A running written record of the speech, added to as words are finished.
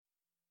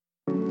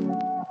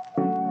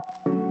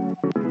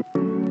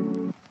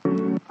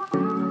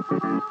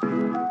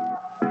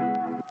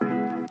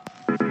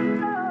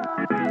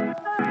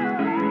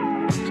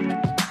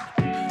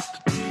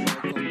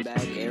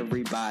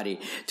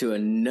everybody to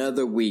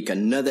another week,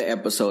 another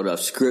episode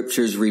of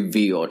Scriptures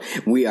Revealed.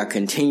 We are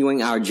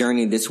continuing our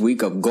journey this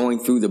week of going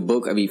through the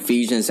book of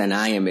Ephesians, and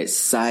I am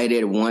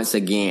excited once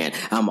again.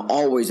 I'm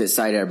always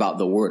excited about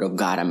the Word of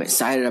God. I'm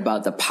excited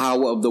about the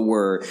power of the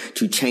Word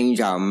to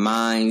change our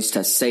minds,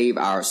 to save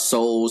our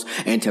souls,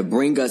 and to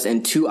bring us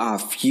into our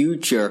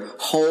future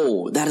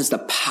whole. That is the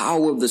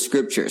power of the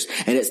Scriptures,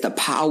 and it's the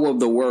power of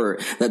the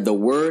Word, that the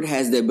Word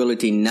has the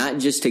ability not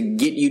just to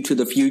get you to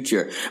the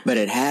future, but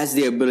it has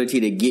the ability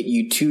to get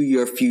you to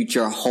your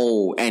future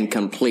whole and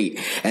complete.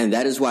 And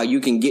that is why you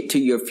can get to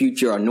your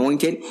future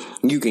anointed,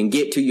 you can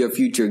get to your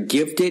future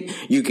gifted,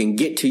 you can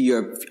get to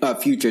your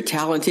future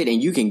talented,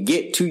 and you can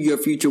get to your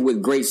future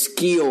with great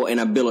skill and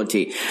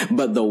ability.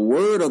 But the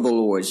word of the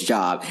Lord's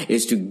job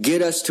is to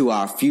get us to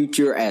our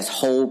future as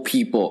whole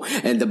people.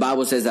 And the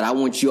Bible says that I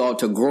want you all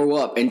to grow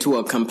up into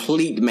a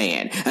complete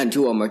man,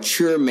 into a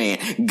mature man.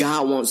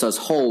 God wants us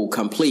whole,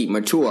 complete,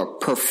 mature,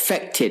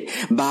 perfected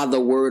by the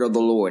word of the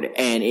Lord.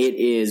 And it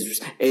is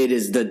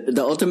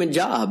the ultimate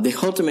job. The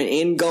ultimate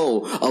end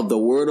goal of the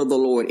word of the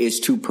Lord is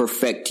to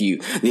perfect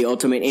you. The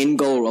ultimate end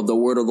goal of the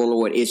word of the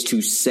Lord is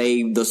to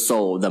save the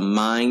soul, the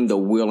mind, the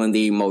will, and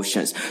the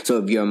emotions. So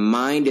if your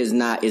mind is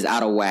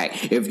out of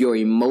whack, if your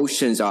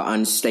emotions are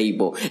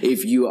unstable,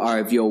 if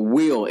your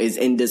will is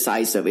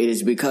indecisive, it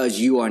is because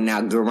you are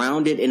now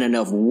grounded in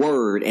enough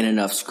word and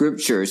enough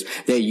scriptures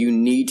that you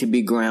need to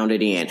be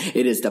grounded in.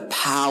 It is the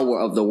power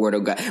of the word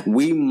of God.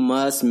 We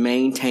must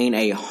maintain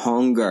a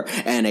hunger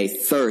and a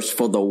thirst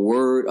for the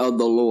word of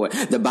the Lord.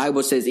 The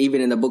Bible says,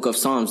 even in the book of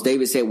Psalms,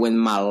 David said, when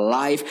my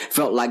life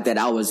felt like that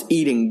I was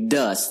eating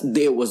dust,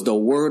 it was the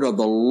word of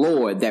the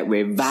Lord that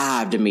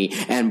revived me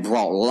and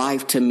brought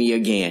life to me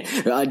again.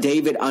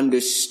 David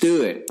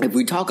understood. If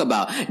we talk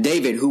about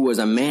David, who was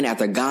a man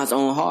after God's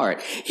own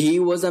heart, he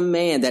was a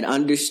man that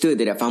understood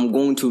that if I'm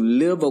going to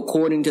live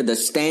according to the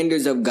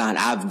standards of God,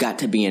 I've got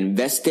to be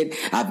invested,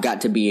 I've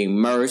got to be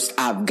immersed,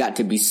 I've got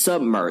to be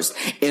submersed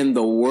in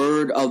the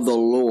word of the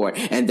Lord.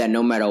 And that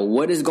no matter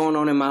what is going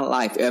on in my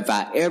life, if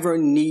I ever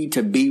need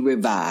to be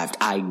revived,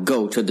 I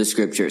go to the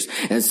scriptures.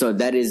 And so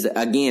that is,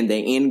 again,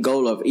 the end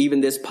goal of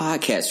even this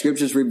podcast,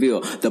 Scriptures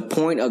Revealed. The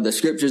point of the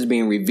scriptures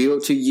being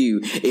revealed to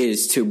you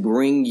is to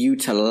bring you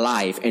to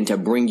life, and to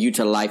bring you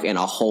to life in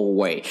a whole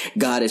way.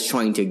 God is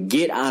trying to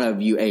get out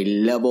of you a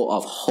level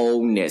of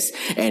wholeness,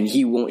 and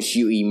he wants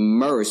you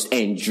immersed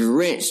and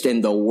drenched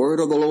in the word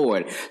of the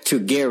Lord to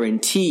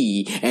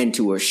guarantee and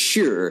to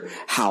assure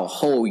how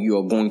whole you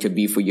are going to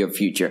be for your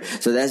future.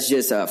 So that's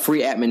just a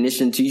free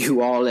admonition to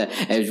you all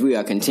as we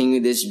are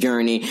continuing this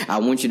journey. I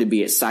want you to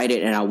be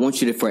excited, and I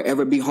want you to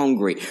forever be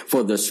hungry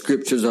for the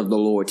scriptures of the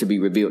Lord to be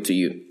revealed to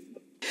you.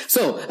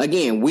 So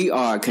again, we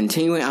are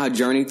continuing our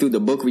journey through the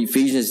book of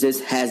Ephesians.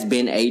 This has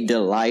been a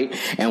delight,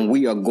 and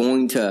we are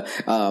going to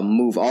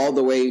move all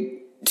the way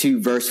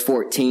to verse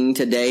 14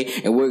 today,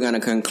 and we're going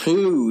to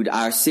conclude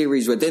our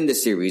series within the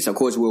series. Of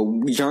course,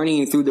 we're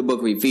journeying through the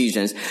book of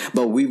Ephesians,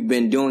 but we've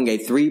been doing a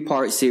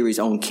 3-part series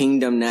on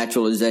kingdom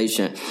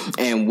naturalization.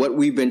 And what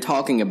we've been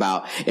talking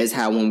about is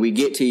how when we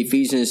get to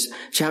Ephesians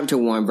chapter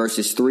 1,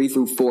 verses 3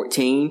 through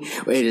 14,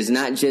 it is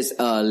not just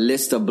a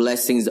list of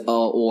blessings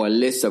or a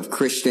list of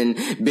Christian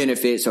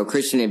benefits or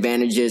Christian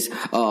advantages,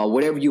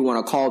 whatever you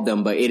want to call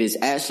them, but it is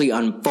actually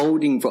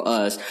unfolding for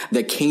us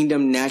the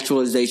kingdom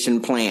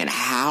naturalization plan.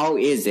 How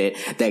is it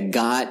that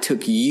God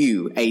took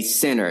you, a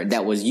sinner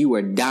you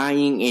were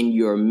dying in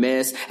your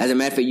mess? As a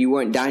matter of fact, you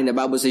weren't dying. The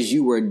Bible says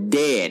you were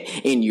dead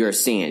in your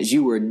sins.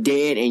 You were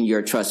dead in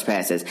your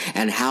trespasses.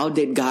 And how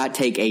did God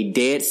take a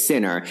dead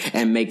sinner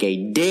and make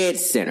a dead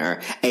sinner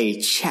a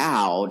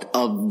child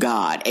of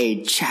God,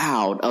 a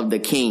child of the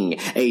King,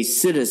 a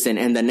citizen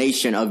in the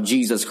nation of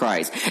Jesus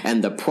Christ?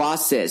 And the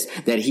process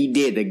that he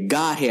did, the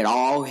Godhead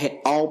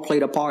all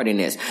played a part in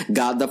this.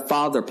 God the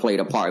Father played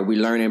a part. We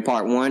learn in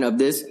part 1 of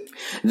this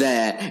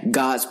that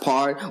God's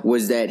part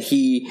was that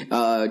he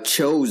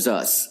chose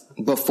us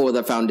before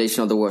the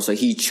foundation of the world. So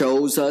he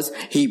chose us,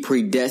 he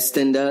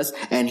predestined us,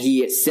 and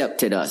he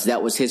accepted us.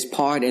 That was his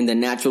part in the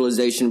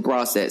naturalization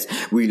process.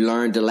 We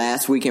learned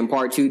last week in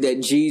part 2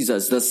 that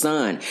Jesus, the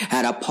Son,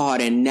 had a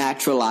part in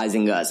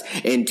naturalizing us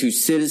into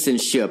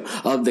citizenship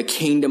of the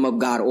kingdom of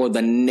God, or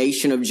the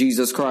nation of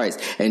Jesus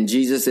Christ. And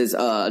Jesus'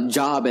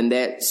 job in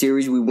that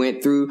series, we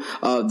went through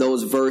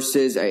those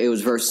verses. It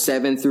was verse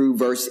 7 through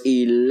verse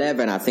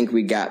 11, I think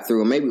we got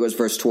through, or maybe it was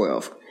verse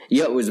 12.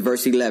 Yep, it was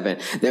verse 11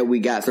 that we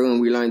got through, and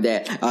we learned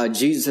that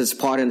Jesus'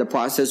 part in the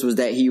process was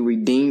that he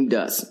redeemed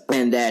us,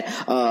 and that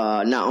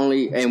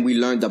and we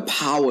learned the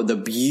power, the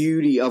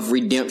beauty of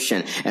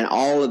redemption, and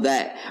all of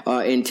that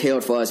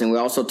entailed for us. And we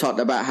also talked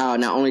about how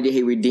not only did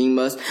he redeem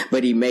us,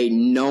 but he made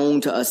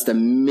known to us the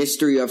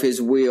mystery of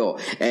his will,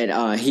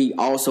 and he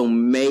also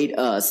made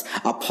us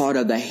a part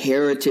of the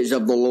heritage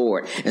of the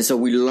Lord. And so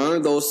we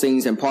learned those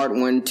things in part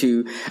 1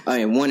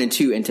 and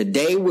 2, and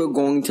today we're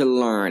going to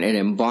learn and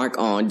embark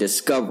on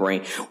discovering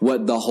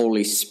what the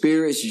Holy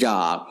Spirit's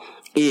job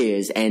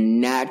is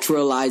and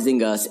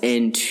naturalizing us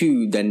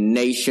into the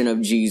nation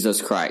of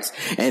Jesus Christ.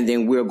 And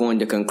then we're going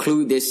to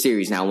conclude this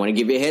series. Now, I want to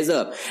give you a heads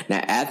up. Now,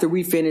 after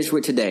we finish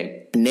with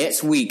today,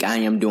 next week, I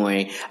am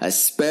doing a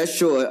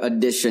special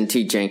edition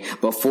teaching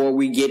before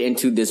we get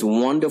into this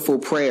wonderful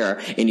prayer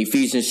in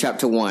Ephesians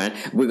chapter 1.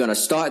 We're going to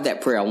start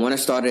that prayer. I want to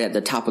start it at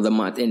the top of the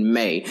month in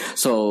May.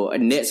 So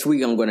next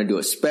week, I'm going to do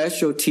a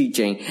special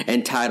teaching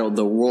entitled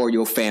The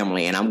Royal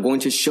Family. And I'm going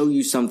to show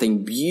you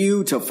something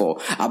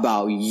beautiful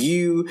about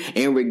you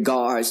in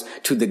regards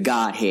to the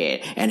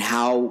Godhead and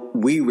how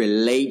we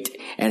relate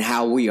and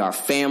how we are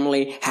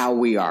family, how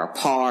we are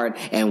part,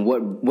 and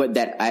what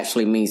that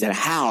actually means, and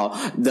how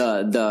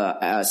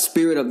the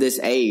spirit of this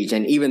age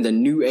and even the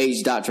New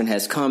Age doctrine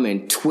has come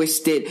and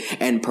twisted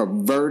and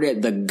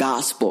perverted the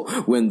gospel,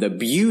 when the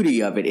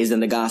beauty of it is in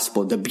the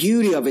gospel. The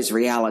beauty of its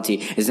reality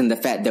is in the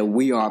fact that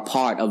we are a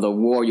part of the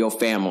royal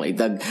family.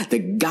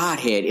 The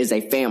Godhead is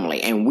a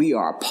family, and we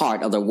are a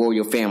part of the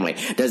royal family.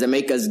 Does it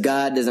make us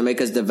God? Does it make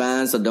us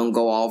divine? So don't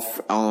go off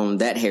on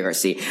that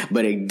heresy.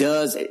 But it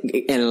does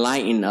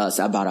enlighten us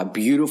about a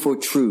beautiful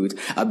truth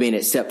of being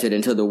accepted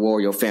into the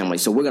royal family.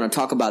 So we're going to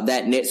talk about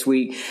that next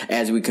week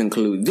as we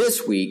conclude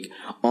this week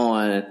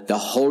on the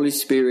Holy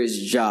Spirit's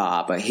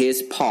job,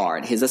 his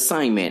part, his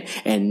assignment,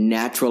 and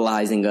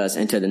naturalizing us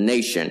into the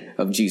nation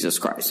of Jesus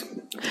Christ.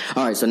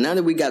 All right, so now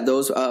that we got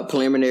those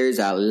preliminaries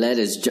out, let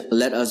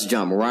us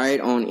jump right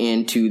on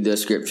into the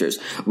scriptures.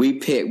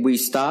 We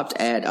stopped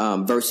at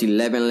verse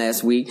 11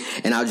 last week,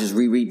 and I'll just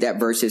reread that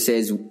verse. It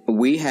says,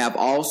 we have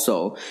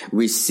also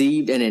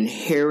received an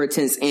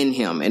inheritance in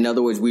him. In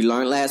other words, we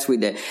learned last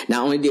week that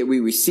not only did we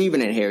receive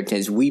an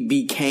inheritance, we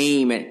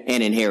became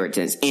an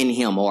inheritance in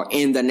him, or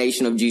in the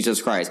nation of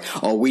Jesus Christ,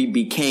 or we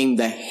became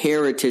the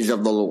heritage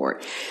of the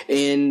Lord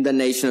in the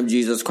nation of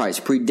Jesus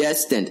Christ,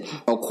 predestined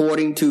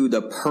according to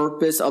the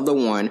purpose of the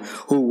one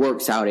who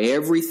works out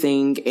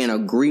everything in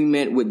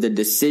agreement with the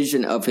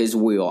decision of his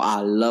will.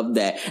 I love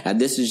that. Now,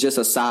 this is just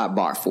a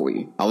sidebar for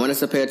you. I want us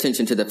to pay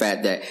attention to the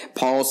fact that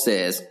Paul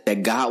says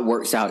that God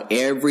works out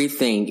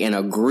everything in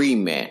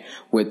agreement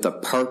with the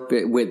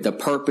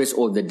purpose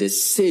or the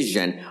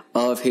decision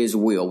of his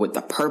will, with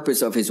the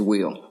purpose of his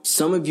will.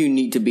 Some of you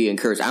need to be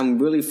encouraged. I'm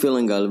really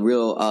feeling a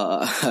real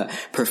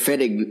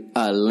prophetic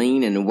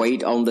lean and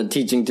weight on the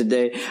teaching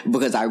today,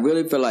 because I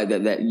really feel like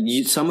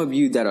some of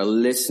you that are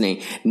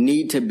listening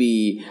need to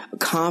be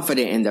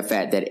confident in the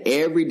fact that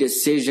every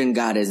decision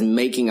God is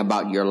making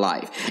about your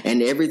life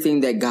and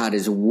everything that God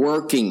is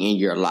working in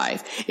your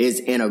life is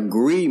in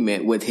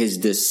agreement with his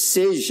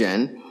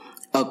decision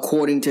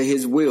according to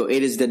his will.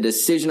 It is the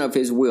decision of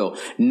his will.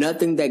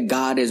 Nothing that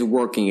God is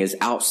working is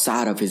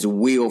outside of his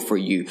will for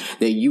you.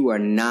 That you are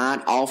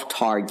not off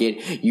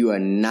target. You are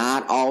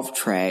not off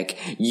track.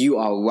 You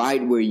are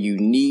right where you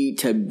need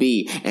to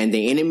be. And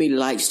the enemy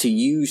likes to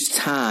use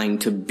time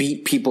to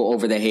beat people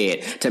over the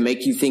head, to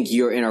make you think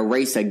you're in a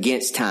race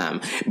against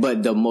time.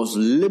 But the most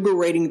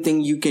liberating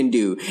thing you can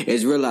do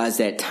is realize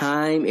that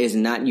time is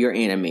not your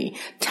enemy.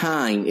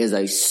 Time is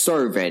a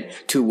servant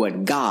to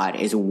what God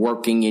is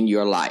working in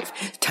your life.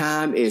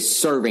 Time is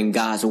serving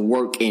God's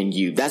work in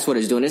you. That's what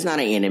it's doing. It's not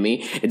an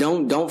enemy.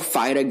 Don't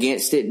fight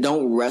against it.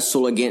 Don't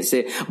wrestle against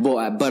it.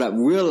 But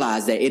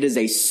realize that it is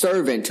a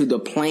servant to the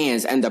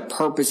plans and the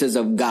purposes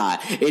of God.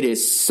 It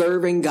is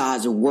serving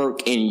God's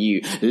work in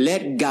you.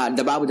 Let God,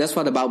 that's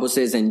why the Bible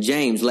says in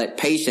James, let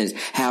patience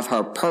have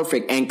her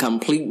perfect and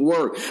complete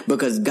work,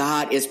 because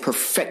God is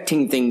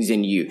perfecting things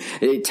in you.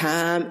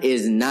 Time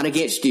is not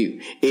against you.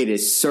 It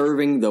is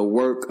serving the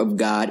work of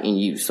God in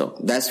you.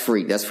 So that's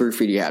free. That's free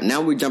for you to have.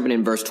 Now we're jumping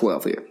in verse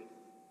 12 here.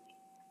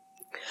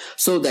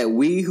 So that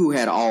we who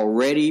had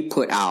already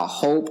put our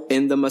hope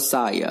in the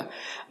Messiah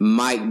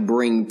might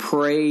bring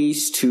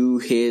praise to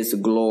his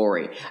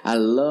glory. I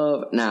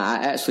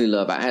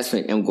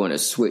actually am going to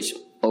switch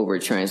over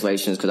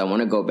translations, because I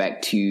want to go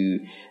back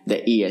to the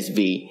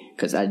ESV,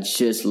 because I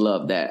just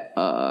love that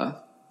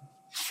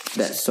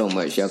so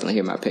much. Y'all gonna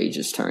hear my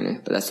pages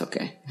turning, but that's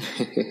okay.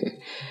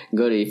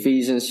 Go to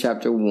Ephesians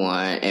chapter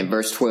 1 and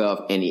verse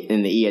 12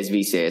 in the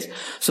ESV says,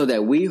 so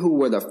that we who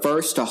were the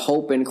first to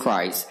hope in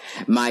Christ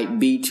might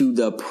be to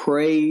the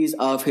praise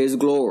of his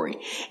glory.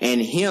 And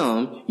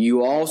him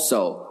you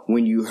also,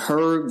 when you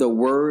heard the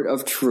word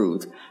of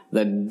truth,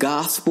 the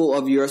gospel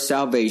of your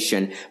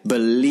salvation,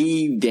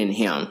 believed in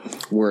him,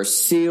 were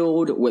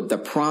sealed with the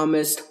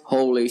promised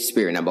Holy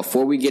Spirit. Now,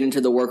 before we get into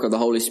the work of the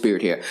Holy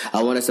Spirit here,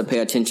 I want us to pay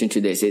attention to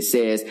this. It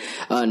says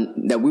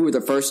that we were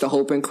the first to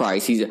hope in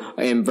Christ.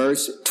 In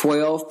verse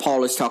 12,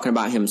 Paul is talking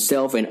about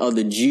himself and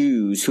other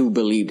Jews who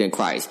believed in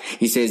Christ.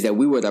 He says that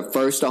we were the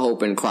first to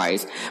hope in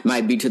Christ,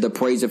 might be to the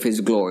praise of his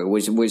glory,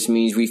 which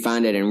means we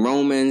find it in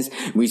Romans,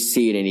 we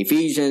see it in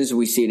Ephesians,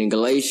 we see it in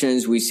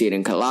Galatians, we see it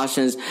in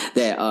Colossians,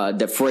 that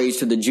the phrase phrase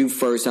to the Jew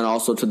first and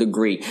also to the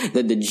Greek,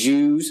 that the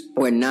Jews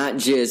were not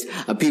just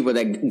a people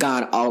that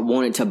God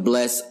wanted to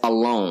bless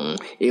alone.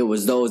 It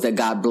was those that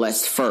God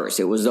blessed first.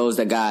 It was those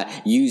that God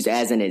used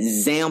as an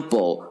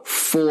example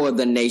for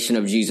the nation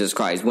of Jesus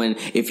Christ.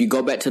 If you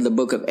go back to the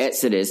book of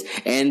Exodus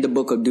and the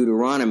book of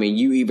Deuteronomy,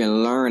 you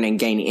even learn and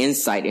gain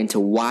insight into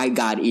why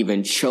God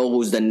even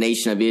chose the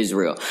nation of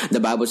Israel.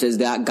 The Bible says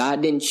that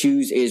God didn't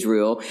choose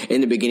Israel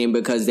in the beginning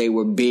because they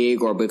were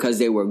big or because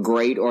they were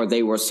great or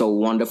they were so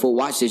wonderful.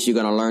 Watch this. You're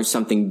going to learn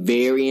something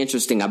very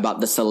interesting about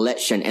the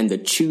selection and the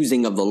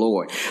choosing of the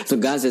Lord. So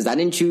God says, I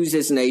didn't choose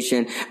this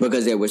nation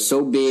because they were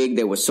so big,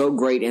 they were so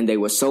great, and they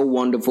were so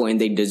wonderful, and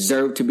they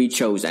deserved to be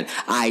chosen.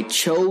 I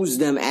chose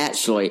them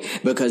actually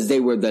because they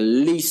were the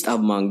least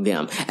among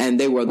them, and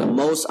they were the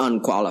most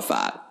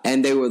unqualified.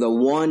 And they were the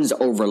ones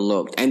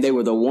overlooked, and they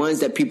were the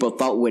ones that people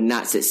thought would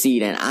not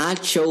succeed. And I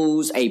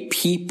chose a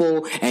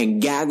people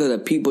and gathered the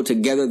people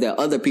together that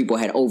other people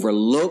had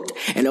overlooked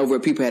and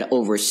people had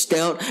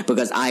overstepped,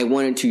 because I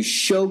wanted to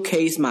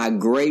showcase my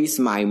grace,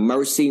 my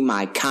mercy,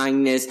 my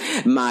kindness,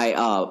 my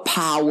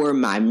power,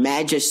 my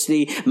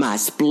majesty, my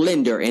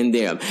splendor in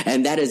them.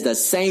 And that is the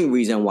same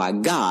reason why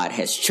God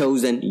has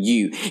chosen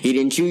you. He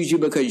didn't choose you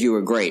because you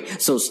were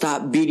great. So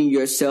stop beating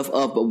yourself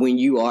up when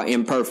you are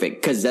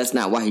imperfect, because that's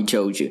not why he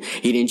chose you.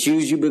 He didn't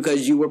choose you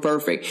because you were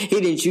perfect.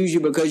 He didn't choose you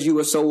because you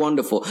were so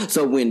wonderful.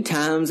 So when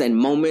times and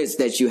moments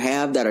that you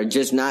have that are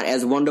just not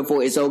as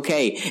wonderful, it's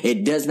okay.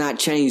 It does not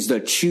change the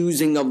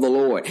choosing of the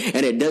Lord,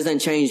 and it doesn't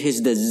change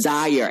his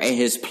desire and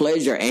his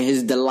pleasure and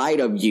his delight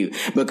of you,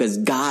 because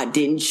God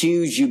didn't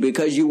choose you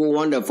because you were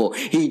wonderful.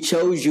 He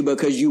chose you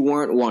because you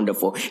weren't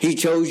wonderful. He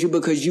chose you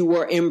because you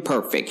were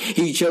imperfect.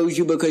 He chose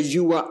you because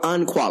you were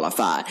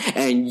unqualified,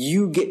 and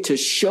you get to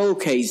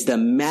showcase the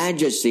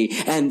majesty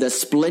and the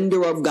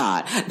splendor of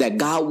God, that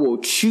God will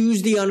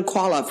choose the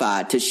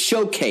unqualified to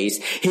showcase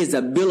his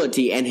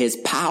ability and his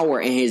power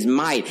and his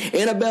might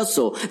in a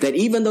vessel, that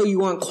even though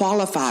you aren't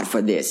qualified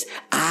for this,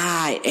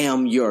 I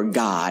am your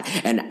God,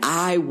 and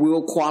I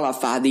will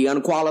qualify the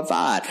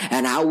unqualified,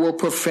 and I will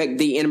perfect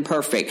the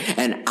imperfect,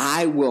 and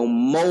I will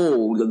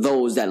mold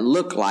those that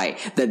look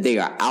like that they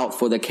are out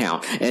for the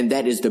count. And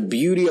that is the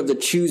beauty of the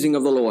choosing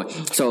of the Lord.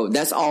 So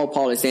that's all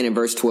Paul is saying in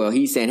verse 12.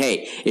 He's saying,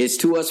 hey, it's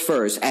to us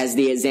first as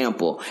the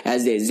example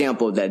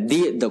that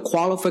the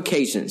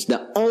qualifications,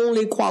 the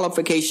only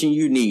qualification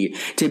you need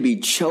to be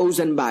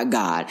chosen by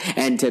God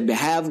and to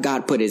have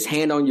God put his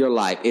hand on your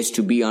life is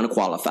to be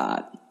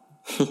unqualified.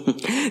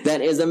 That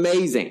is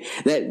amazing.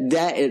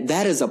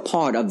 That is a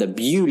part of the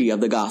beauty of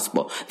the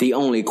gospel. The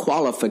only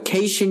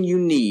qualification you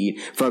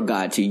need for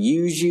God to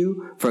use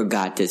you, for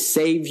God to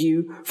save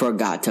you, for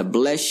God to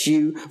bless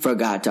you, for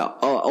God to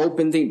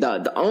open things.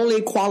 The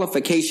only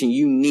qualification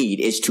you need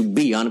is to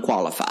be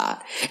unqualified.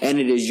 And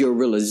it is your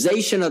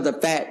realization of the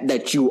fact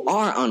that you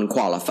are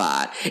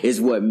unqualified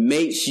is what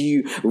makes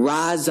you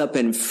rise up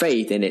in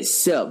faith and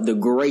accept the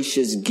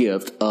gracious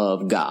gift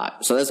of God.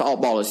 So that's all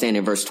Paul is saying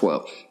in verse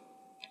 12.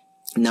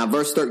 Now,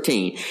 verse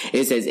 13,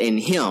 it says, in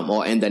him,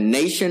 or in the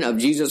nation of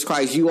Jesus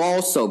Christ, you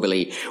also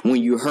believe,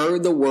 when you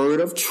heard the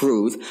word of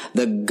truth,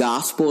 the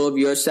gospel of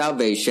your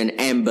salvation,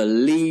 and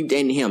believed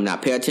in him. Now,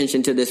 pay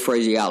attention to this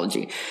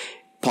phraseology.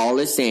 Paul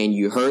is saying,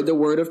 you heard the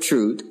word of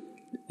truth.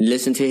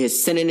 Listen to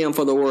his synonym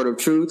for the word of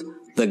truth,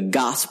 the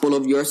gospel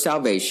of your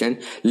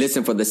salvation.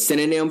 Listen for the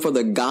synonym for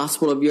the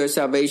gospel of your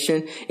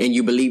salvation, and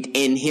you believed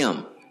in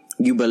him.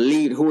 You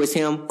believed, who is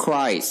him?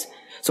 Christ.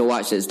 So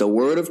watch this, the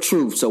word of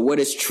truth. So what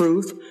is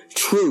truth?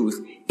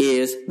 Truth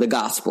is the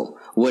gospel.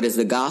 What is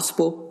the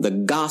gospel? The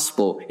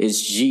gospel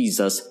is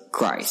Jesus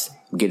Christ.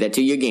 Get that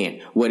to you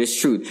again. What is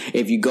truth?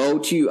 If you go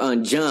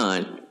to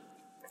John,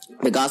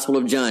 the Gospel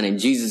of John, and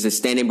Jesus is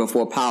standing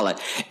before Pilate,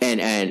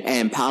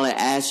 and Pilate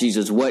asked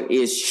Jesus, what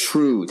is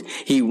truth?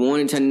 He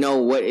wanted to know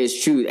what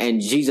is truth,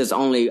 and Jesus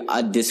only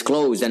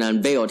disclosed and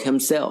unveiled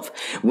himself.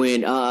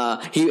 In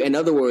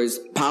other words,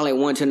 Pilate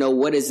wanted to know,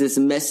 what is this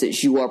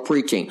message you are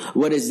preaching?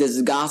 What is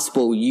this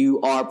gospel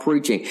you are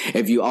preaching?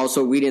 If you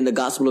also read in the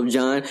Gospel of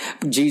John,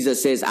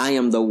 Jesus says, I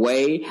am the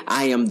way,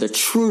 I am the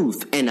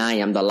truth, and I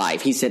am the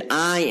life. He said,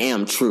 I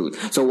am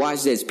truth. So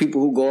watch this.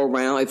 People who go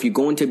around, if you're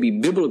going to be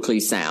biblically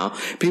sound,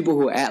 people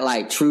who act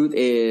like truth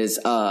is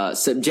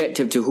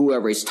subjective to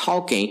whoever is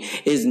talking,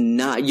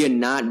 you're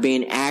not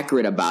being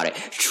accurate about it.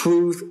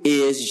 Truth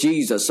is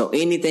Jesus. So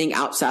anything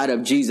outside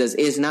of Jesus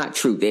is not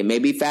truth. It may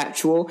be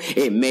factual,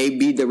 it may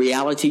be the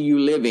reality you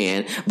live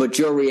in, but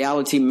your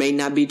reality may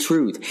not be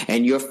truth,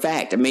 and your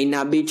fact may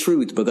not be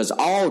truth, because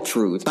all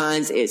truth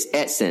finds its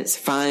essence,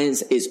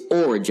 finds its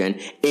origin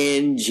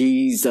in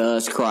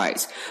Jesus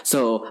Christ.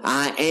 So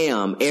I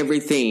am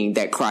everything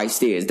that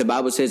Christ is. The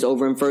Bible says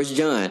over in 1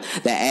 John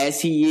that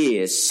as he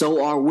is,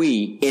 so are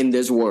we in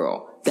this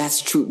world.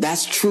 That's true.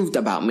 That's truth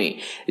about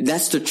me.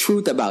 That's the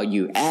truth about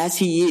you. As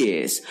he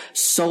is,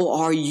 so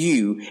are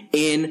you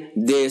in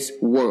this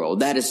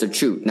world. That is the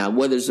truth. Now,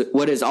 what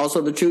is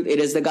also the truth? It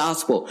is the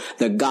gospel.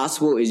 The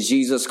gospel is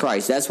Jesus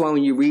Christ. That's why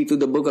when you read through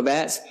the book of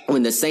Acts,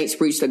 when the saints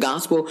preached the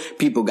gospel,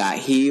 people got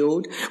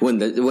healed. When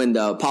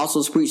the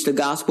apostles preached the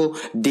gospel,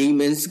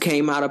 demons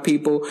came out of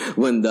people.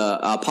 When the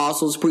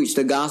apostles preached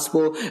the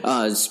gospel,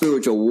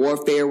 spiritual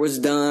warfare was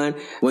done.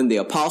 When the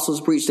apostles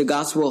preached the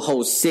gospel,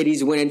 whole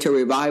cities went into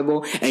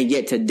revival. And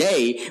yet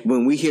today,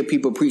 when we hear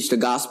people preach the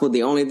gospel,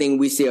 the only thing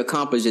we see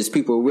accomplished is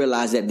people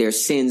realize that their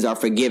sins are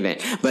forgiven.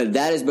 But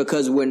that is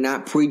because we're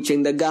not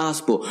preaching the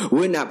gospel.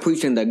 We're not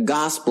preaching the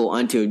gospel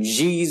until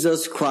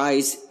Jesus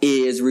Christ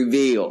is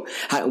revealed.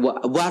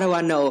 Why do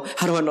I know?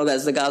 How do I know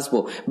that's the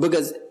gospel?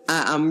 Because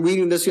I'm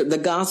reading the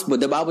gospel.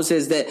 The Bible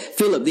says that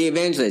Philip, the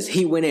evangelist,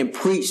 he went and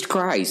preached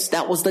Christ.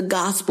 That was the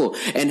gospel.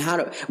 And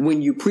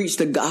when you preach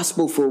the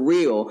gospel for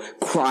real,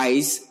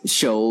 Christ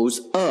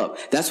shows up.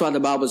 That's why the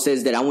Bible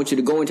says that I want you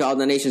to go into all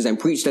the nations and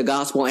preach the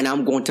gospel, and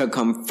I'm going to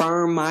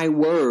confirm my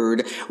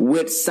word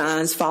with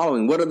signs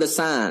following. What are the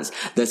signs?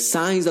 The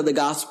signs of the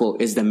gospel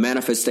is the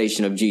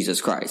manifestation of Jesus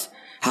Christ.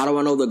 How do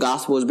I know the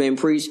gospel is being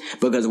preached?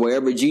 Because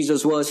wherever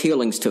Jesus was,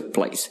 healings took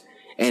place.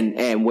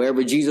 And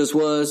wherever Jesus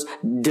was,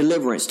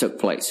 deliverance took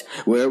place.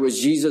 Wherever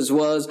Jesus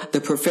was,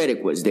 the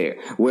prophetic was there.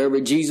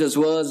 Wherever Jesus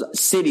was,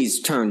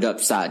 cities turned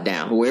upside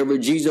down. Wherever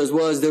Jesus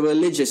was, the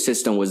religious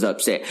system was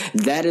upset.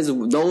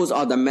 Those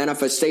are the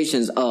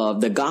manifestations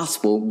of the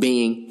gospel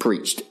being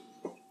preached.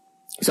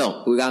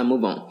 So we gotta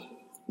move on.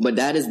 But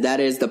that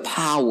is the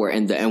power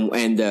and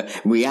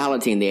the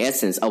reality and the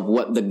essence of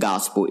what the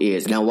gospel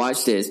is. Now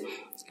watch this.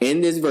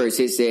 In this verse,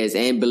 it says,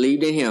 and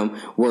believed in him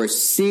were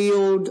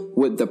sealed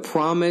with the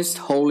promised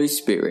Holy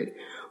Spirit,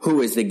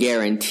 who is the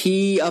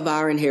guarantee of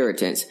our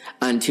inheritance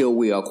until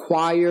we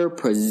acquire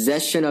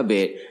possession of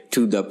it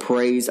to the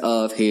praise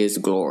of his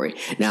glory.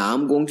 Now,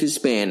 I'm going to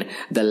spend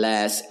the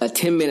last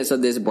 10 minutes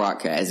of this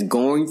broadcast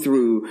going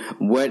through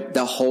what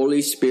the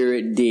Holy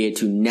Spirit did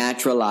to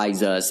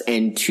naturalize us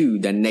into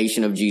the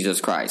nation of Jesus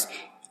Christ.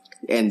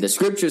 And the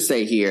scriptures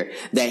say here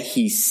that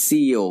he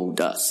sealed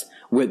us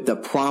with the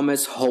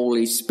promised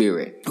Holy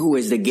Spirit, who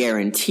is the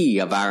guarantee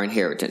of our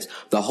inheritance.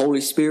 The Holy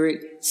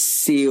Spirit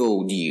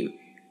sealed you.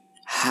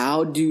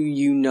 How do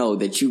you know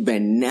that you've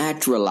been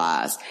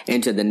naturalized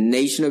into the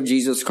nation of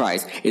Jesus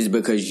Christ? Is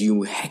because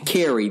you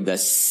carry the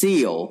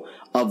seal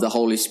of the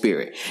Holy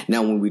Spirit.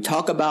 Now, when we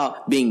talk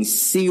about being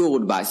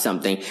sealed by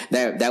something,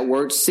 that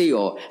word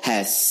seal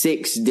has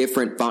 6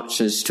 different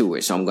functions to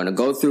it. So I'm going to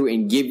go through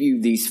and give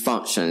you these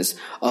functions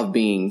of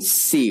being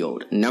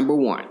sealed. Number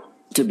 1.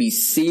 To be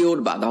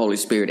sealed by the Holy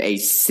Spirit, a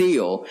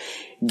seal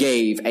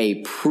gave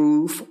a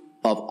proof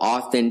of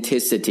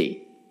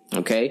authenticity.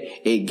 Okay?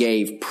 It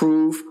gave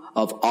proof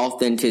of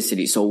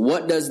authenticity. So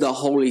what does the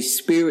Holy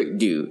Spirit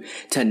do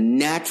to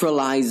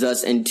naturalize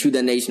us into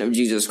the nation of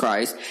Jesus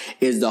Christ?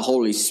 Is the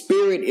Holy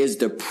Spirit is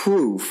the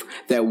proof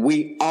that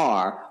we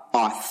are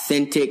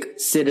authentic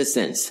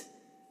citizens.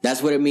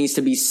 That's what it means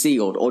to be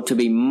sealed or to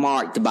be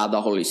marked by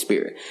the Holy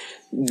Spirit.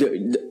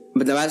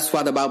 But that's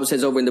why the Bible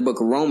says over in the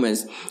book of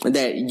Romans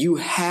that you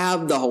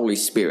have the Holy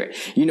Spirit.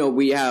 You know,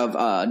 we have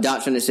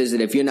doctrine that says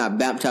that if you're not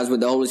baptized with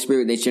the Holy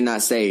Spirit, that you're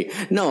not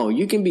saved. No,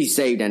 you can be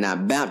saved and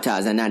not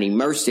baptized and not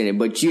immersed in it,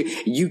 but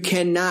you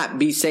cannot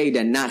be saved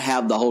and not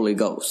have the Holy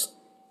Ghost.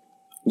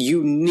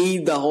 You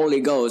need the Holy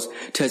Ghost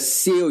to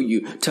seal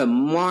you, to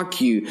mark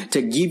you,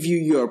 to give you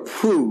your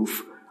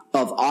proof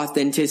of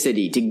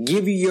authenticity, to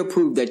give you your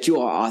proof that you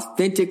are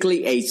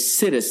authentically a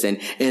citizen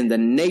in the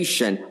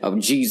nation of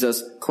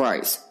Jesus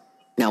Christ.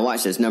 Now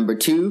watch this. Number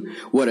 2,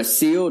 what a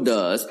seal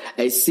does.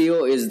 A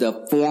seal is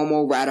the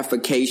formal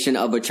ratification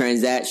of a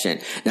transaction.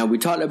 Now we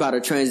talked about a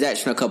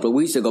transaction a couple of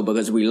weeks ago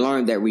because we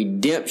learned that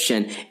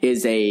redemption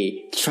is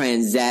a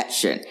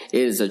transaction.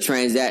 It is a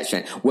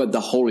transaction. What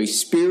the Holy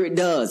Spirit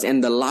does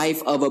in the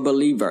life of a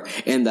believer,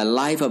 in the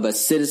life of a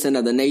citizen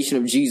of the nation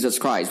of Jesus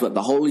Christ, what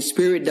the Holy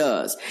Spirit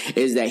does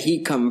is that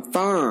he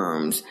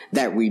confirms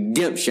that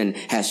redemption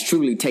has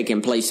truly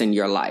taken place in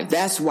your life.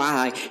 That's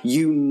why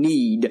you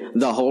need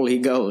the Holy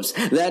Ghost.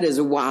 That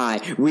is why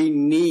we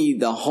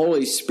need the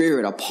Holy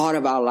Spirit a part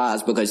of our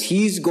lives, because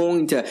he's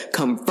going to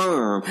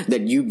confirm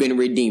that you've been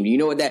redeemed. You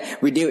know what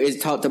that redeemed is?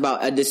 Talked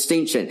about a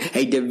distinction,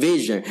 a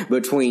division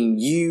between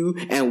you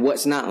and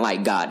what's not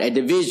like God, a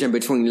division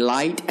between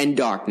light and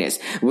darkness,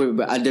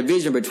 a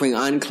division between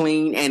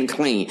unclean and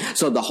clean.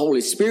 So the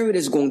Holy Spirit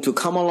is going to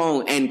come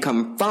along and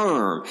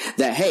confirm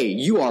that, hey,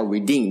 you are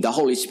redeemed. The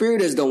Holy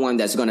Spirit is the one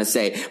that's going to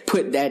say,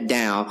 put that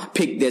down,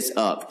 pick this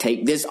up,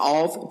 take this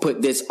off,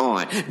 put this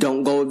on.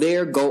 Don't go there,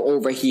 go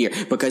over here,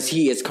 because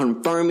he is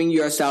confirming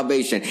your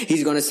salvation.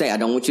 He's going to say, I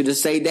don't want you to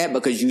say that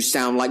because you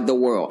sound like the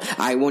world.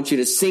 I want you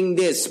to sing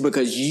this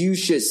because you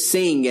should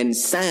sing and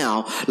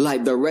sound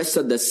like the rest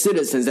of the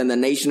citizens in the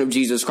nation of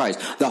Jesus Christ.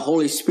 The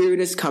Holy Spirit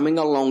is coming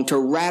along to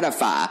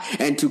ratify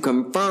and to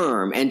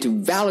confirm and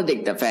to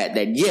validate the fact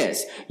that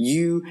yes,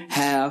 you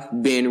have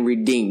been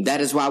redeemed.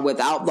 That is why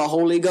without the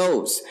Holy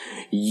Ghost,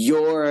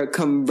 your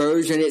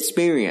conversion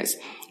experience,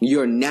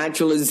 Your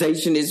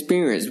naturalization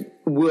experience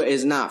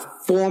is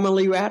not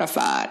formally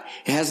ratified.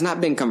 It has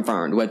not been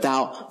confirmed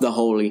without the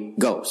Holy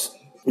Ghost.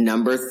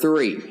 Number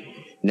three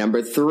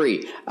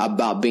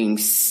about being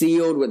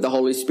sealed with the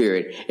Holy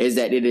Spirit is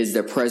that it is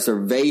the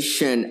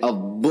preservation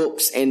of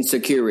books in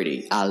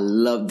security. I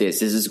love this.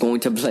 This is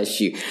going to bless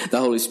you. The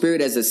Holy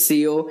Spirit as a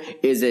seal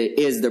is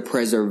the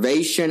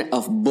preservation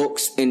of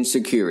books in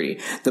security.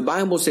 The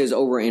Bible says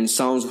over in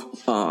Psalms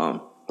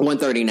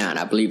 139,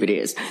 I believe it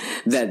is,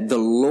 that the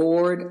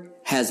Lord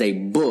has a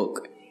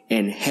book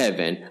in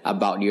heaven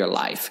about your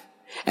life.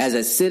 As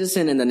a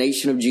citizen in the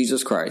nation of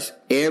Jesus Christ,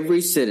 every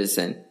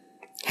citizen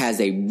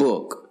has a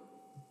book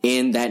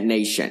in that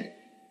nation.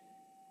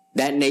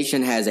 That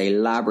nation has a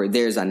library.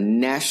 There's a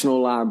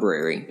national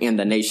library in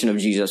the nation of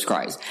Jesus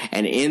Christ.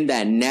 And in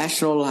that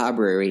national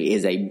library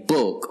is a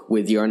book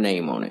with your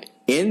name on it.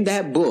 In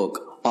that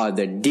book are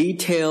the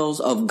details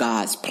of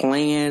God's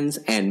plans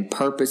and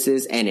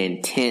purposes and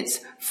intents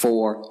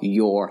for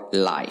your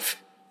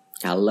life.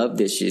 I love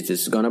this shit.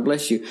 This is going to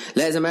bless you.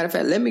 As a matter of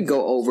fact, let me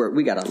go over.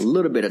 We got a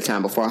little bit of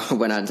time before I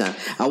run out of time.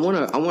 I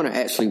want to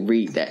actually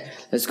read that.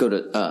 Let's go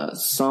to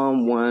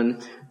Psalm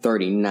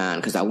 139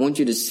 because I want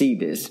you to see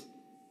this.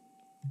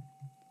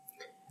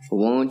 I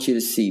want you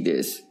to see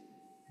this.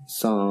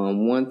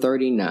 Psalm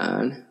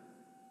 139.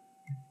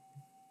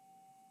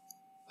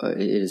 It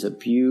is a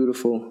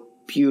beautiful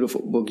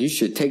book. You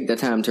should take the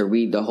time to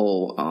read the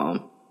whole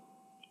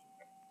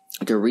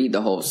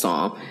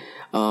psalm.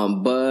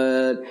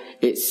 But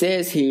it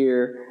says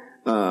here,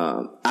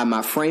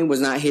 my frame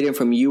was not hidden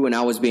from you when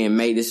I was being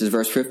made. This is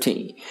verse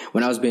 15.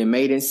 When I was being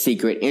made in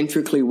secret,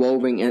 intricately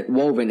woven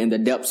in the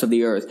depths of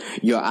the earth,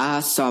 your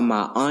eyes saw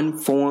my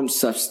unformed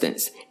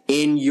substance.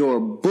 In your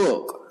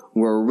book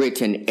were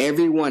written,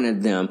 every one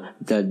of them,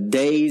 the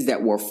days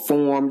that were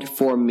formed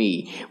for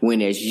me,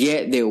 when as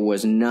yet there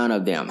was none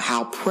of them.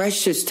 How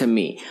precious to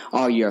me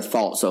are your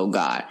thoughts, O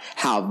God.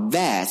 How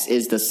vast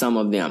is the sum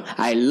of them.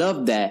 I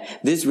love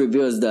that this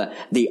reveals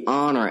the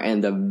honor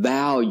and the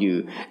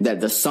value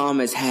that the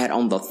psalmist had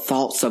on the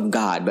thoughts of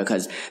God,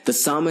 because the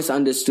psalmist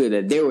understood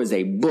that there was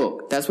a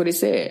book. That's what it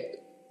said.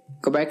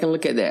 Go back and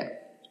look at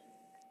that.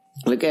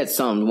 Look at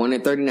Psalm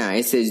 139.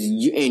 It says,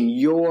 in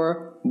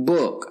your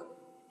book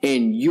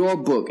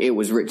it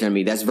was written to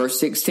me. That's verse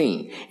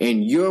 16.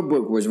 In your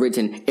book was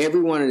written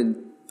every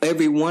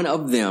one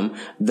of them,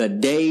 the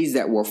days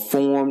that were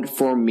formed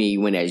for me,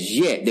 when as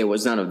yet there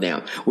was none of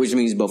them. Which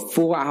means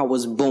before I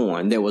was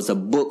born, there was a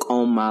book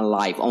on my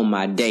life, on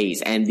my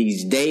days, and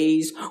these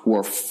days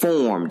were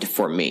formed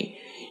for me.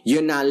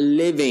 You're not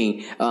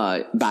living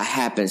by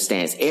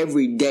happenstance.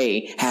 Every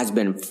day has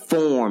been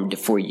formed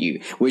for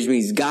you, which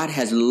means God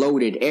has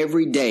loaded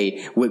every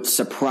day with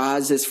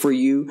surprises for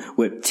you,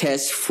 with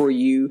tests for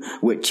you,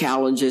 with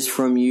challenges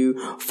for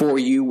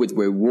you, with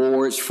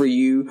rewards for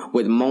you,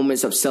 with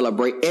moments of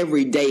celebration.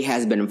 Every day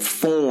has been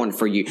formed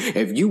for you.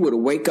 If you would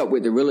wake up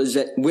with the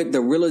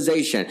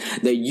realization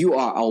that you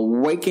are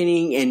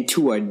awakening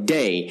into a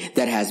day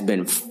that has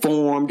been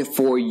formed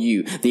for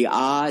you, the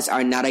odds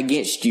are not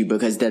against you,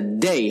 because the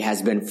day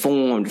has been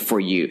formed for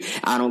you.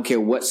 I don't care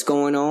what's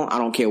going on. I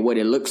don't care what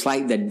it looks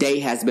like. The day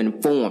has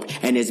been formed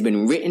and it's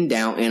been written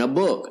down in a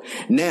book.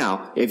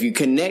 Now, if you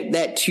connect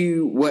that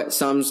to what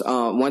Psalms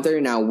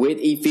 139 with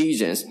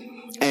Ephesians,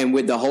 and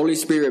with the Holy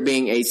Spirit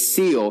being a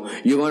seal,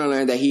 you're going to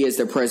learn that He is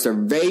the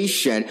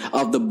preservation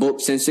of the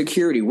books in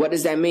security. What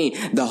does that mean?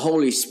 The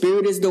Holy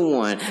Spirit is the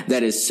one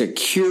that is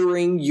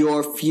securing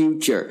your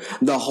future.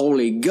 The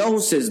Holy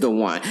Ghost is the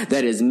one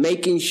that is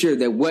making sure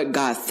that what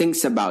God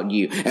thinks about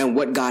you and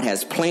what God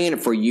has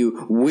planned for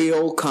you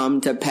will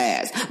come to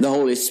pass. The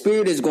Holy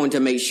Spirit is going to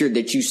make sure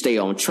that you stay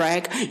on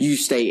track. You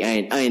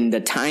stay in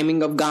the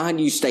timing of God.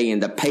 You stay in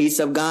the pace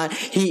of God.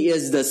 He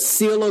is the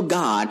seal of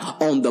God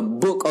on the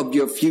book of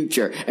your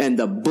future and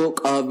the book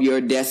of your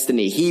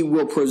destiny. He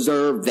will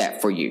preserve that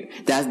for you.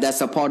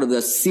 That's a part of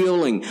the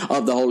sealing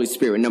of the Holy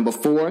Spirit. Number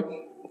 4,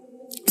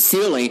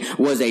 sealing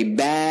was a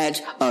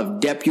badge of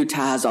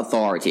deputized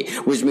authority,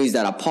 which means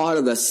that a part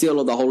of the seal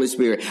of the Holy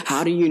Spirit,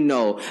 how do you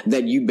know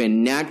that you've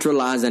been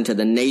naturalized into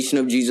the nation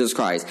of Jesus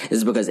Christ?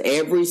 Is because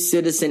every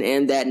citizen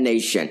in that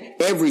nation,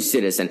 every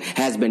citizen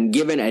has been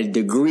given a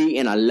degree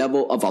and a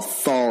level of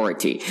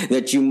authority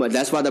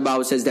that's why the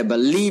Bible says that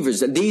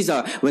believers, these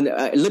are,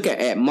 look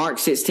at Mark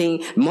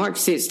 16. Mark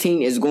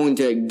 16 is going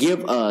to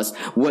give us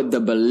what the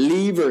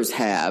believers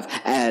have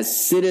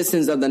as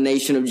citizens of the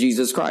nation of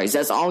Jesus Christ.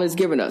 That's all it's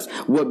given us.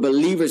 What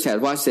believers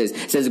have. Watch this.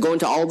 It says, go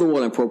into all the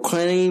world and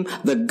proclaim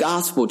the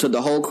gospel to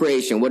the whole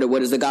creation. What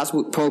is the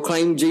gospel?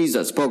 Proclaim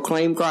Jesus.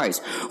 Proclaim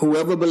Christ.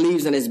 Whoever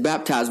believes and is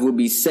baptized will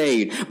be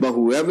saved, but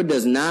whoever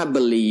does not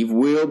believe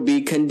will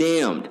be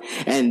condemned.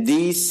 And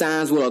these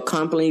signs will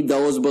accompany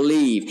those who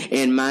believe.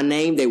 In my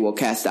name, they will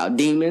cast out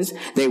demons.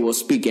 They will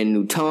speak in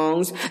new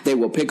tongues. They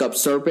will pick up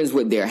serpents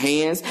with their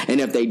hands. And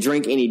if they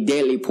drink any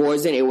deadly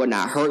poison, it will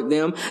not hurt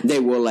them. They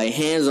will lay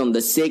hands on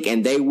the sick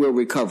and they will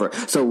recover.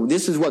 So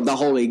this is what the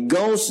Holy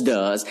Ghost Ghost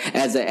does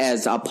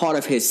as a part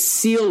of his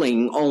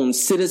sealing on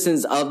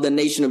citizens of the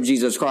nation of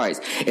Jesus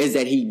Christ is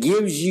that he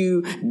gives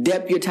you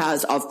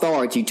deputized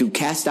authority to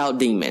cast out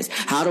demons.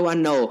 How do I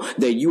know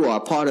that you are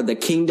a part of the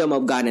kingdom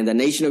of God in the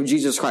nation of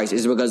Jesus Christ?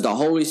 Is because the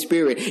Holy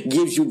Spirit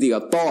gives you the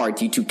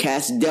authority to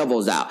cast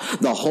devils out.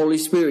 The Holy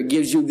Spirit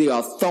gives you the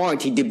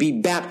authority to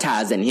be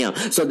baptized in him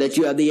so that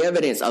you have the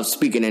evidence of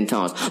speaking in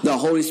tongues. The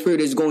Holy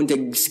Spirit is going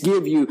to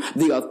give you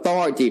the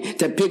authority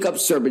to pick up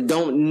serpents.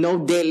 No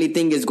deadly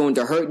thing is going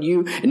to hurt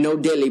you. No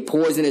deadly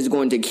poison is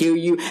going to kill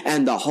you.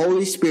 And the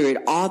Holy Spirit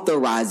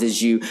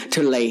authorizes you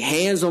to lay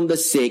hands on the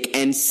sick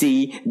and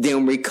see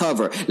them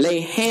recover.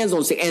 Lay hands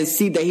on sick and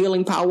see the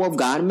healing power of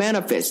God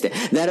manifested.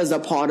 That is a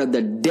part of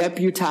the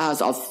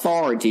deputized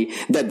authority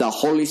that the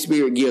Holy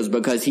Spirit gives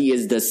because he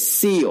is the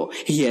seal.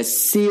 He has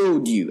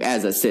sealed you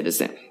as a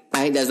citizen.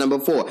 I think that's number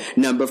 4.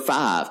 Number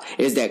 5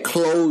 is that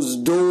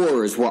closed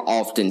doors were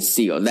often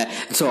sealed.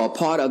 So a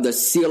part of the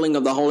sealing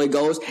of the Holy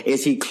Ghost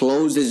is he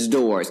closes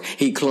doors.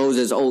 He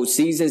closes old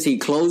seasons. He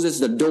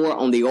closes the door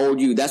on the old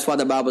you. That's why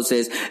the Bible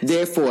says,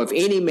 therefore, if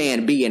any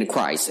man be in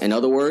Christ. In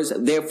other words,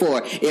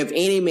 therefore, if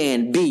any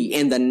man be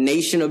in the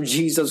nation of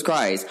Jesus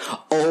Christ,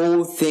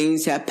 old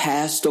things have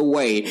passed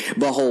away.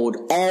 Behold,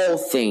 all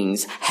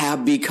things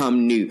have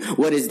become new.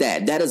 What is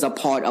that? That is a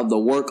part of the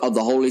work of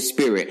the Holy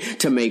Spirit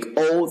to make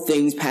old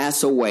things pass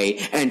away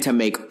and to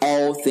make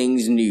all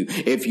things new.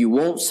 If you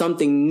want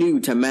something new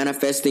to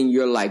manifest in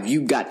your life,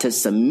 you got to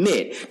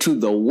submit to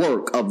the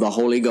work of the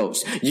Holy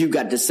Ghost. You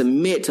got to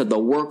submit to the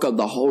work of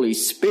the Holy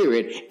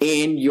Spirit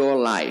in your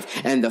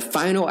life. And the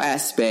final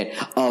aspect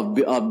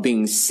of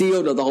being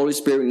sealed of the Holy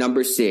Spirit,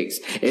 number 6,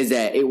 is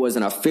that it was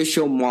an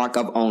official mark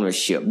of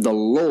ownership. The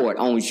Lord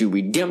owns you.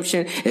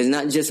 Redemption is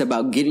not just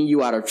about getting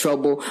you out of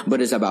trouble,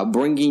 but it's about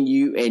bringing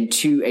you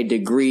into a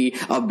degree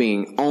of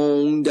being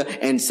owned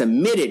and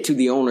submitted to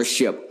the ownership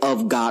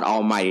of God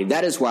Almighty.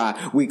 That is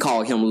why we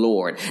call him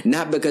Lord.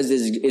 Not because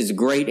it's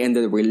great and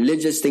the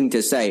religious thing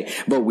to say,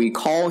 but we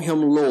call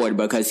him Lord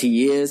because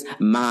he is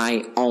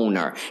my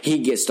owner. He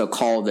gets to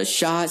call the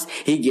shots.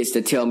 He gets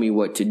to tell me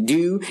what to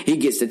do. He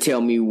gets to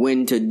tell me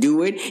when to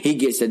do it. He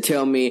gets to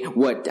tell me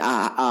what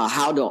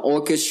how to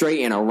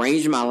orchestrate and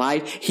arrange my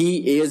life.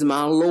 He is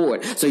my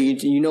Lord. So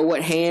you know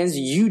what, hands?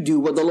 You do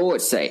what the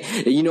Lord say.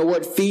 You know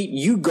what, feet?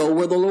 You go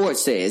where the Lord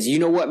says. You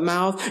know what,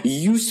 mouth?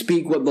 You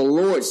speak what the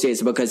Lord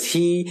says because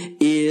he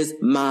is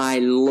my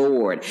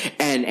Lord.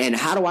 And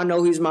how do I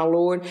know he's my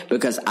Lord?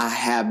 Because I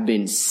have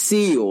been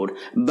sealed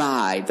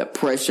by the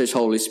precious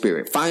Holy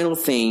Spirit. Final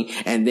thing,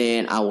 and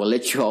then I will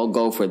let you all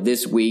go for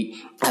this week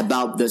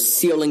about the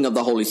sealing of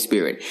the Holy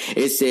Spirit.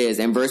 It says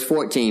in verse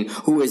 14,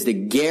 who is the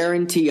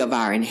guarantee of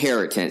our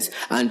inheritance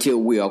until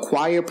we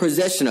acquire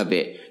possession of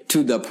it,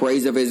 to the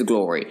praise of his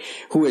glory,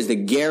 who is the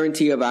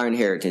guarantee of our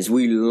inheritance.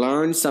 We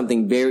learned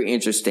something very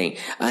interesting,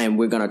 and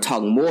we're going to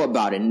talk more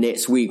about it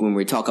next week when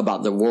we talk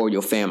about the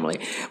royal family.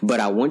 But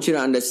I want you to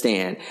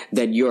understand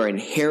that your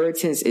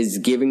inheritance is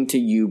given to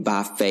you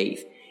by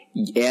faith.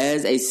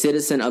 As a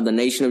citizen of the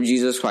nation of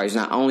Jesus Christ,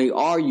 not only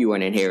are you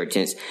an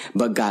inheritance,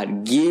 but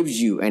God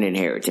gives you an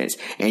inheritance.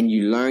 And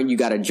you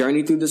got to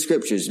journey through the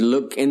scriptures.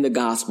 Look in the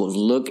Gospels,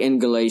 look in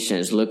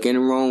Galatians, look in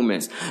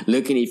Romans,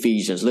 look in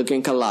Ephesians, look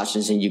in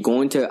Colossians, and you're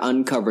going to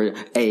uncover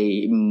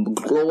a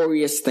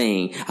glorious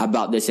thing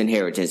about this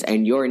inheritance.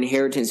 And your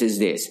inheritance is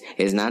this.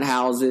 It's not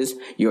houses.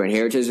 Your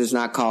inheritance is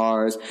not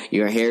cars.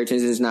 Your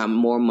inheritance is not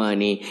more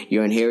money.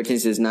 Your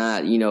inheritance is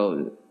not,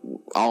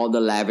 all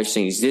the lavish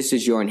things. This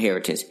is your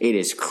inheritance. It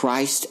is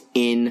Christ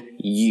in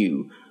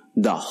you,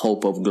 the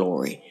hope of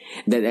glory.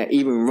 That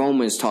even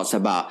Romans talks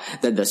about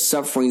that the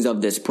sufferings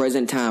of this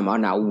present time are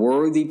not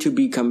worthy to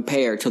be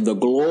compared to the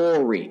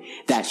glory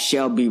that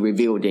shall be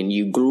revealed in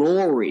you.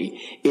 Glory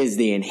is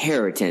the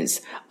inheritance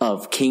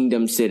of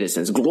kingdom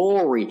citizens.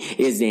 Glory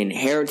is the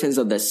inheritance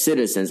of the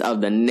citizens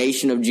of the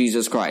nation of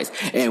Jesus Christ.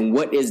 And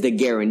what is the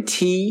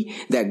guarantee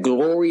that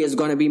glory is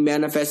going to be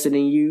manifested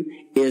in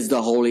you is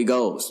the Holy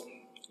Ghost.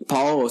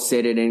 Paul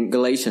said it in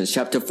Galatians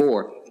chapter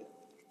 4,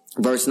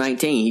 verse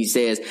 19. He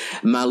says,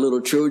 my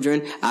little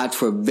children, I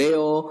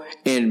travail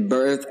in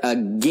birth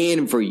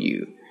again for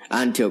you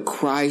until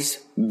Christ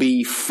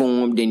be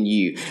formed in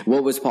you.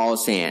 What was Paul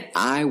saying?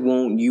 I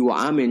want you.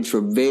 I'm in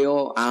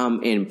travail.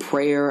 I'm in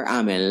prayer.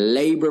 I'm in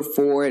labor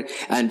for it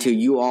until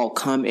you all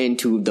come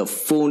into the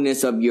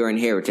fullness of your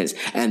inheritance.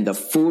 And the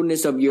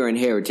fullness of your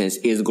inheritance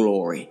is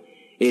glory.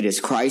 It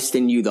is Christ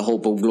in you, the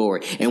hope of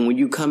glory. And when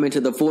you come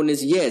into the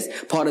fullness, yes,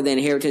 part of the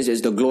inheritance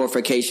is the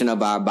glorification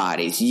of our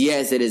bodies.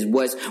 Yes, it is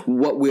what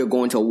we're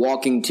going to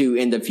walk into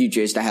in the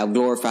future is to have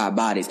glorified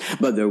bodies.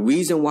 But the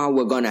reason why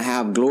we're going to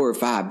have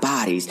glorified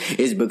bodies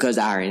is because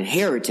our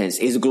inheritance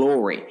is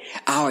glory.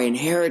 Our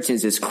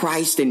inheritance is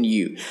Christ in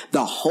you,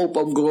 the hope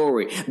of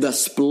glory, the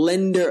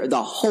splendor,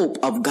 the hope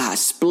of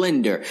God's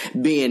splendor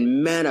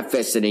being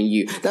manifested in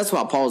you. That's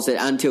why Paul said,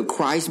 until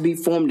Christ be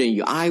formed in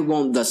you, I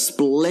want the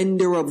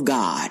splendor of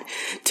God God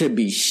to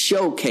be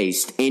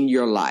showcased in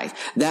your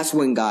life. That's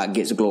when God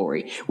gets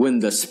glory. When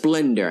the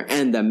splendor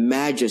and the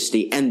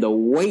majesty and the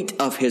weight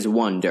of his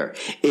wonder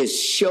is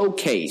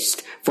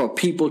showcased for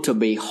people to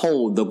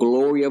behold the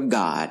glory of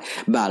God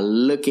by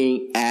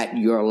looking at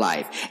your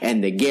life.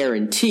 And the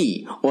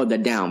guarantee or the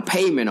down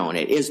payment on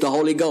it is the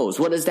Holy Ghost.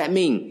 What does that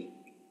mean?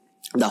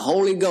 The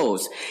Holy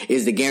Ghost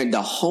is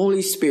the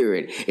Holy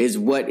Spirit is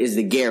what is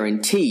the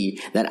guarantee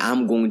that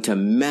I'm going to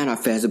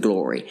manifest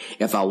glory.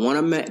 If I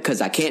want to,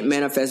 because I can't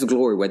manifest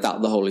glory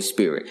without the Holy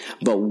Spirit.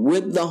 But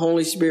with the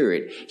Holy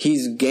Spirit,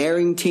 he's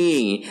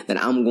guaranteeing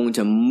that I'm going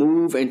to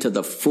move into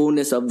the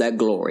fullness of that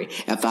glory.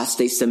 If I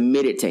stay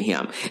submitted to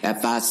him,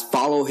 if I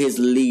follow his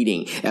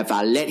leading, if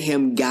I let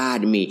him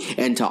guide me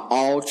into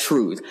all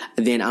truth,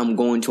 then I'm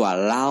going to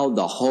allow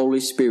the Holy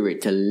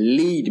Spirit to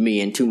lead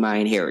me into my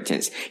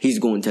inheritance. He's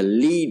going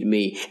to lead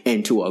me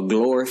into a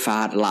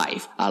glorified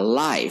life, a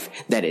life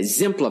that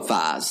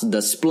exemplifies the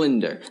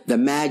splendor, the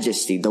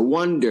majesty, the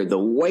wonder, the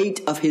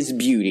weight of his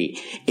beauty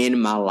in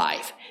my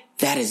life.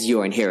 That is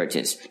your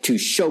inheritance, to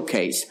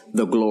showcase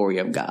the glory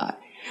of God.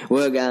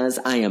 Well, guys,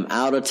 I am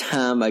out of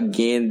time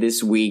again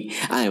this week.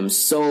 I am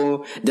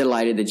so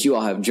delighted that you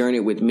all have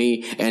journeyed with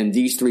me in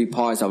these 3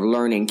 parts of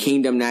learning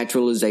kingdom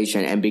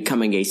naturalization and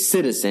becoming a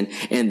citizen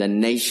in the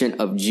nation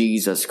of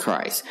Jesus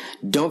Christ.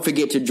 Don't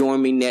forget to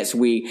join me next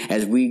week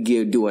as we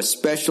do a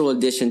special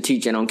edition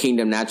teaching on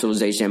kingdom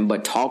naturalization,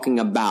 but talking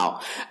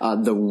about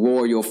the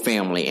royal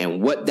family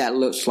and what that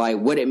looks like,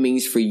 what it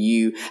means for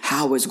you,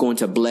 how it's going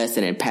to bless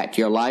and impact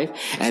your life.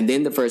 And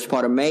then the first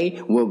part of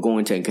May, we're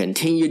going to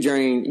continue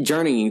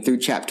journeying through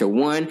chapter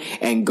 1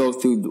 and go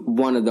through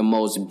one of the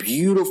most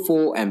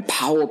beautiful and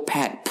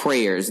power-packed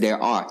prayers there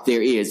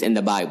is in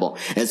the Bible.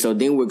 And so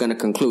then we're going to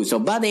conclude. So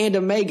by the end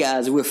of May,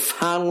 guys, we're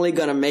finally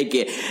going to make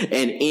it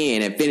an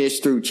end and finish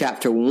through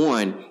chapter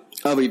 1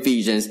 of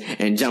Ephesians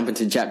and jump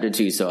into chapter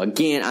 2. So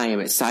again, I am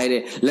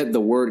excited. Let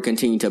the word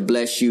continue to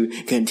bless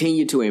you.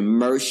 Continue to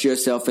immerse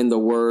yourself in the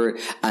word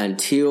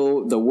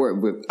until the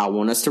word. I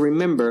want us to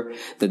remember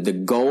that the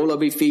goal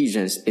of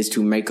Ephesians is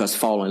to make us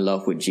fall in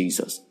love with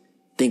Jesus.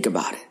 Think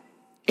about it.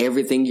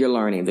 Everything you're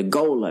learning, the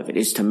goal of it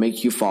is to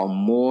make you fall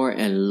more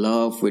in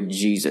love with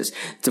Jesus,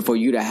 for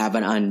you to have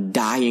an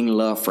undying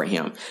love for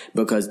him.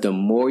 Because the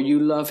more you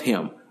love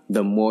him,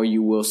 the more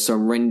you will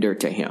surrender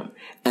to him.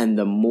 And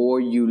the more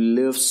you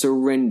live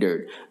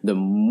surrendered, the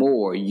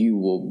more you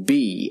will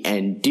be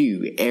and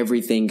do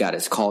everything God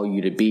has called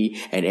you to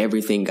be and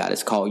everything God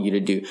has called you to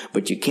do.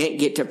 But you can't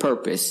get to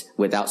purpose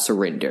without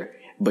surrender.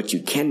 But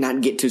you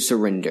cannot get to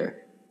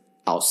surrender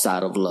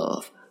outside of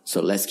love. So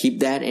let's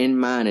keep that in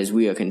mind as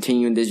we are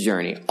continuing this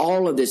journey.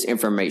 All of this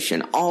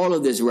information, all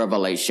of this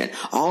revelation,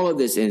 all of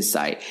this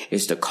insight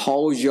is to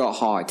cause your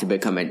heart to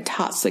become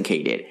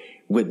intoxicated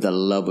with the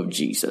love of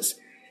Jesus.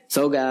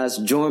 So guys,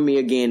 join me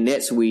again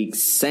next week,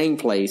 same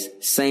place,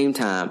 same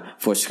time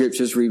for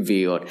Scriptures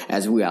Revealed,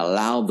 as we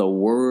allow the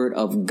Word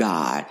of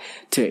God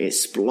to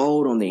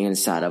explode on the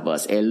inside of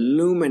us,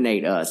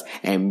 illuminate us,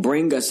 and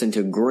bring us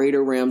into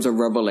greater realms of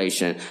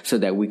revelation so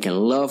that we can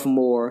love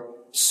more,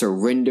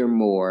 surrender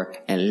more,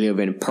 and live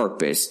in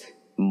purpose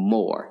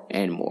more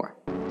and more.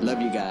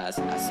 Love you guys.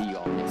 I'll see you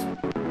all next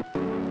week.